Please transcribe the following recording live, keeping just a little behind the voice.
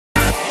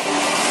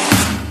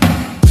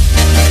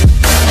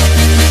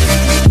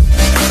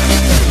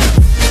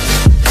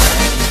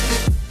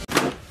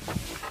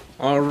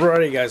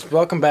Alrighty guys,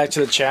 welcome back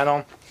to the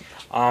channel.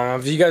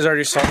 If you guys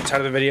already saw the title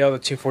of the video, the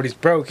 240 is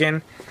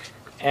broken.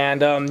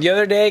 And the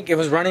other day it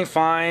was running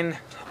fine,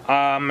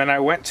 and I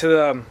went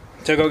to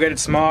go get it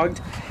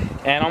smogged.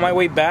 And on my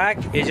way back,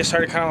 it just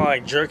started kind of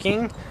like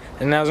jerking.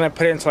 And I was gonna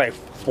put it into like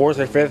 4th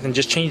or 5th and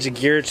just change the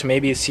gear to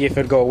maybe see if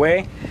it'd go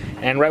away.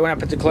 And right when I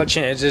put the clutch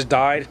in, it just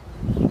died,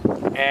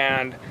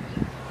 and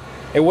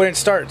it wouldn't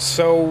start.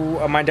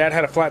 So my dad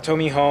had to flat tow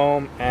me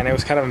home, and it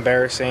was kind of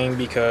embarrassing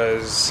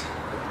because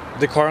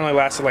the car only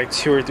lasted like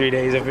 2 or 3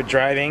 days of it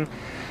driving.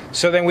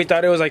 So then we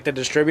thought it was like the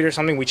distributor or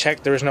something. We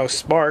checked, there was no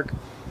spark.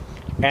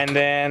 And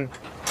then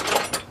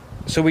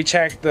so we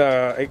checked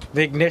the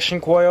ignition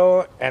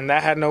coil, and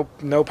that had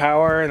no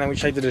power. And then we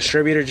checked the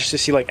distributor just to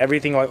see like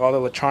everything, like all the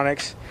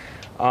electronics.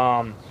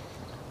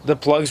 The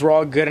plugs were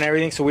all good and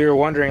everything, so we were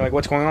wondering like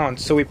what's going on.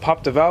 So we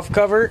popped the valve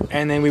cover,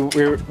 and then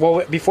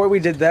well, before we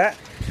did that,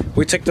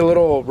 we took the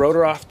little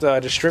rotor off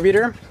the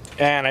distributor,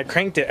 and I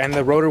cranked it, and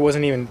the rotor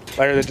wasn't even,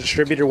 or the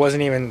distributor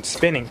wasn't even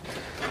spinning.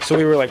 So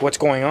we were like, what's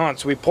going on?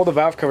 So we pulled the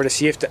valve cover to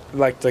see if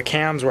the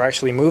cams were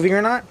actually moving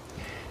or not.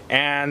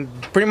 And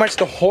pretty much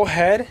the whole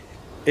head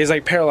is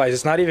like paralyzed.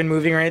 It's not even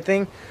moving or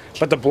anything,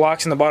 but the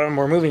blocks in the bottom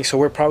were moving. So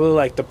we're probably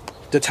like,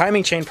 the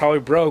timing chain probably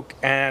broke,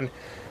 and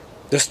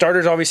the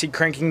starter's obviously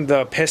cranking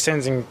the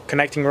pistons and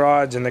connecting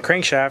rods and the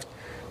crankshaft,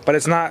 but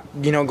it's not,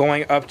 you know,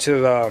 going up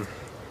to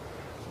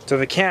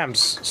the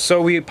cams.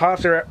 So we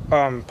popped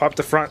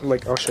the front,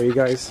 like I'll show you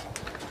guys.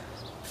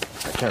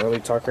 I can't really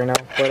talk right now,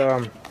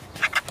 but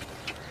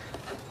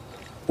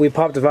we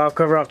popped the valve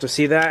cover off to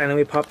see that, and then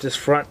we popped this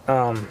front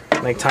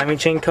like timing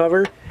chain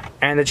cover,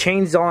 and the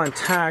chain's all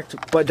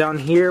intact, but down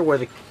here where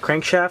the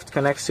crankshaft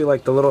connects to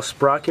like the little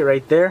sprocket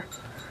right there,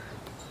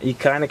 you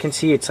kind of can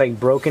see it's like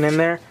broken in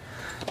there.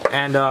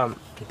 And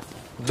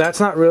that's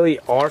not really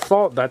our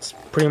fault. That's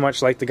pretty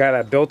much like the guy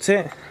that built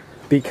it,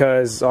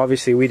 because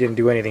obviously we didn't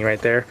do anything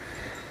right there.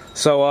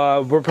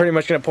 So we're pretty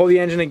much gonna pull the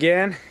engine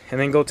again and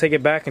then go take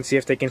it back and see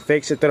if they can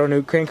fix it, throw a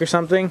new crank or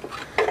something.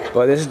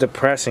 But this is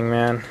depressing,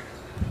 man.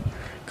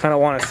 Kind of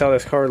want to sell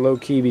this car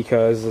low-key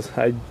because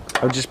I've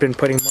just been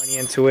putting money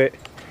into it,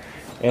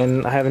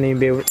 and I haven't even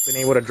been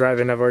able to drive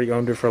it, and I've already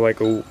owned it for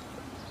like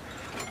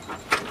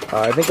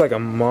I think like a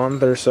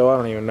month or so, I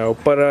don't even know.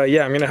 But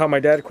yeah, I'm gonna help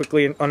my dad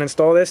quickly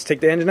uninstall this,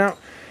 take the engine out,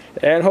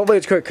 and hopefully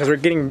it's quick, because we're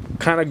getting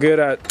kind of good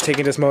at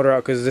taking this motor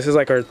out, because this is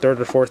like our 3rd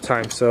or 4th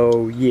time.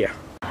 So yeah.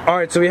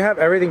 Alright, so we have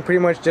everything pretty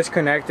much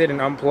disconnected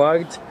and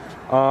unplugged.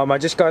 I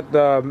just got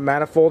the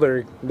manifold,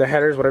 or the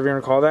headers, whatever you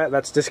want to call that,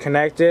 that's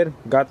disconnected.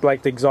 Got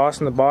like the exhaust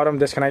in the bottom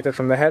disconnected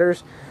from the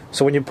headers,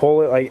 so when you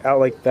pull it like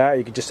out like that,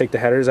 you can just take the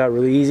headers out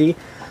really easy.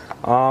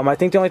 I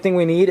think the only thing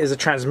we need is a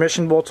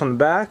transmission bolt on the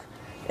back,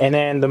 and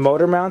then the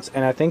motor mounts,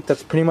 and I think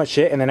that's pretty much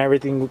it. And then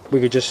everything we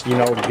could just, you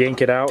know,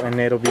 yank it out, and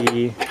it'll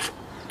be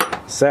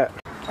set.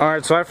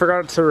 Alright, so I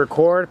forgot to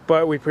record,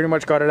 but we pretty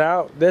much got it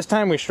out. This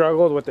time we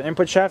struggled with the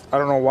input shaft. I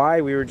don't know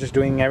why. We were just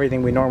doing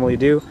everything we normally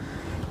do,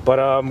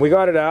 but we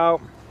got it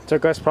out.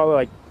 Took us probably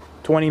like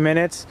 20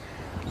 minutes.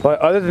 But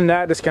other than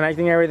that,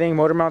 disconnecting everything,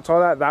 motor mounts,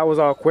 all that was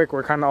all quick.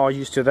 We're kind of all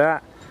used to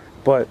that,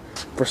 but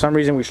for some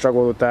reason we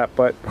struggled with that.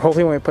 But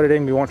hopefully when we put it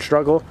in, we won't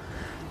struggle.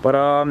 But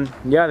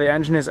yeah, the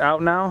engine is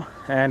out now,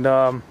 and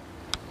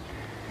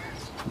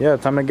yeah,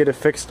 time to get it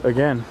fixed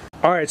again.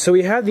 Alright, so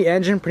we have the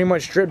engine pretty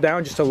much stripped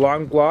down, just a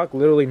long block.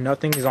 Literally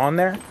nothing is on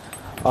there,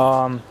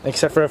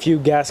 except for a few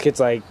gaskets,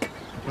 like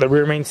the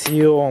rear main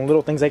seal and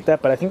little things like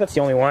that, but I think that's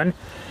the only one.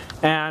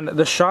 And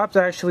the shop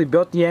that actually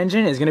built the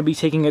engine is going to be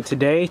taking it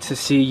today to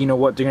see, you know,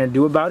 what they're going to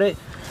do about it.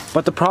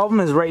 But the problem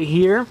is right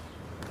here.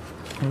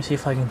 Let me see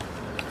if I can.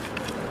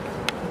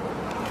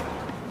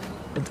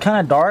 It's kind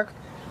of dark,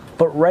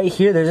 but right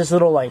here there's this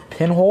little like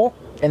pinhole,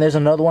 and there's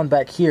another one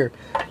back here,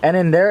 and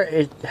in there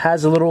it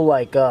has a little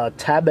like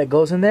tab that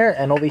goes in there,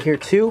 and over here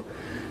too,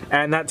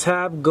 and that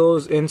tab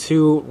goes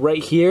into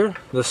right here,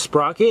 the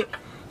sprocket.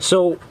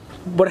 So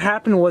what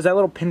happened was that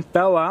little pin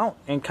fell out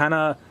and kind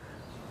of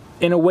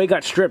in a way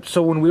got stripped.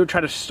 So when we would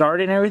try to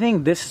start it and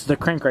everything, this is the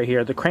crank right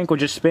here. The crank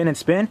would just spin and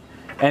spin,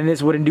 and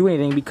this wouldn't do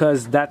anything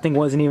because that thing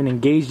wasn't even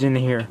engaged in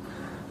here.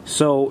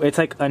 So it's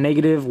like a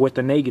negative with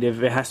a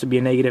negative. It has to be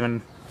a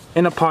negative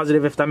and a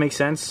positive, if that makes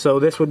sense. So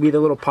this would be the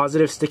little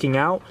positive sticking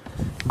out,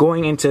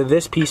 going into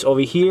this piece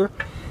over here.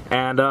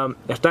 And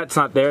if that's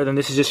not there, then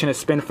this is just gonna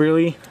spin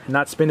freely,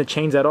 not spin the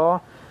chains at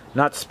all,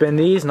 not spin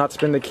these, not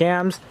spin the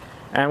cams.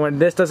 And when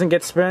this doesn't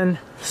get spun,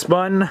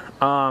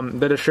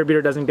 the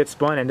distributor doesn't get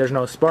spun, and there's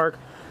no spark.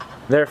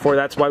 Therefore,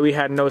 that's why we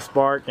had no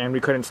spark and we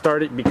couldn't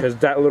start it, because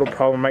that little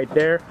problem right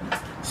there.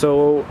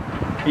 So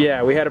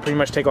yeah, we had to pretty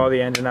much take all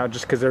the engine out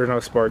just because there was no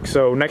spark.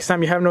 So next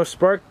time you have no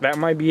spark, that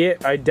might be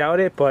it. I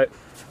doubt it, but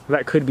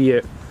that could be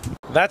it.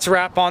 That's a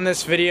wrap on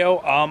this video.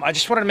 I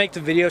just wanted to make the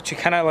video to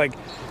kind of like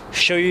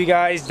show you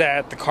guys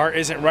that the car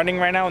isn't running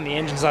right now and the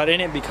engine's not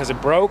in it because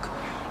it broke.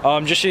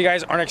 Just so you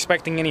guys aren't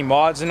expecting any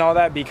mods and all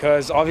that,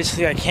 because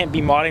obviously I can't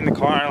be modding the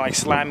car and like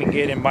slamming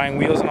it and buying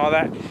wheels and all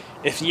that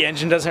if the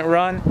engine doesn't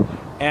run.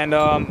 And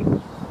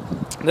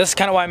this is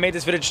kind of why I made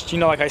this video, just, you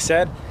know, like I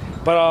said,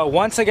 But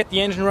once I get the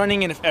engine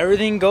running and if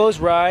everything goes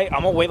right,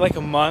 I'm gonna wait like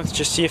a month,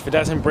 just see if it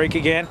doesn't break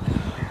again.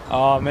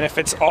 And if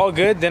it's all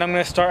good, then I'm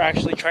gonna start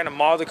actually trying to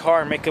mod the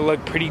car and make it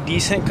look pretty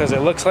decent, because it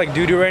looks like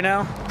doo-doo right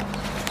now.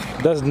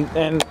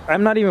 And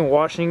I'm not even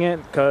washing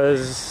it,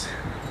 because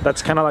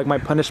that's kind of like my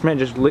punishment,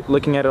 just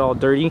looking at it all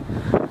dirty.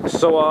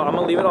 So I'm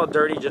gonna leave it all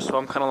dirty, just so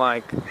I'm kind of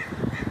like,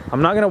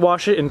 I'm not gonna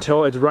wash it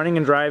until it's running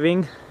and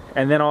driving,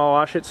 and then I'll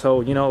wash it.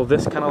 So, you know,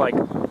 this kind of like,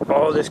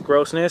 all this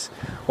grossness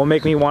will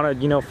make me want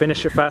to, you know,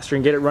 finish it faster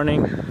and get it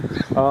running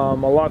a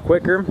lot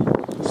quicker.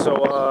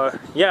 So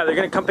yeah, they're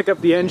gonna come pick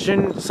up the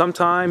engine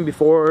sometime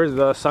before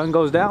the sun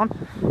goes down,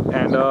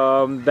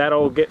 and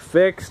that'll get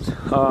fixed.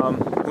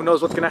 Who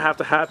knows what's gonna have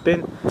to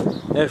happen,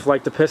 if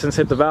like the pistons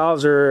hit the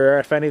valves, or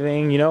if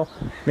anything, you know,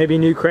 maybe a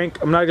new crank.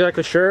 I'm not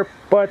exactly sure,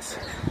 but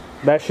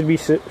that should be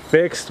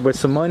fixed with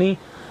some money.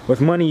 With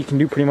money you can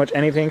do pretty much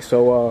anything,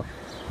 so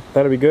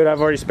that'll be good. I've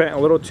already spent a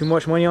little too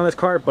much money on this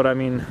car, but I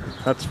mean,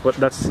 that's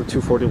the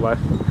 240 life.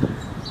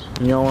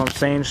 You know what I'm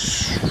saying?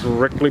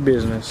 Strictly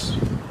business.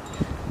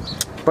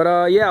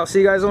 But yeah, I'll see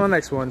you guys on the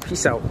next one.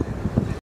 Peace out.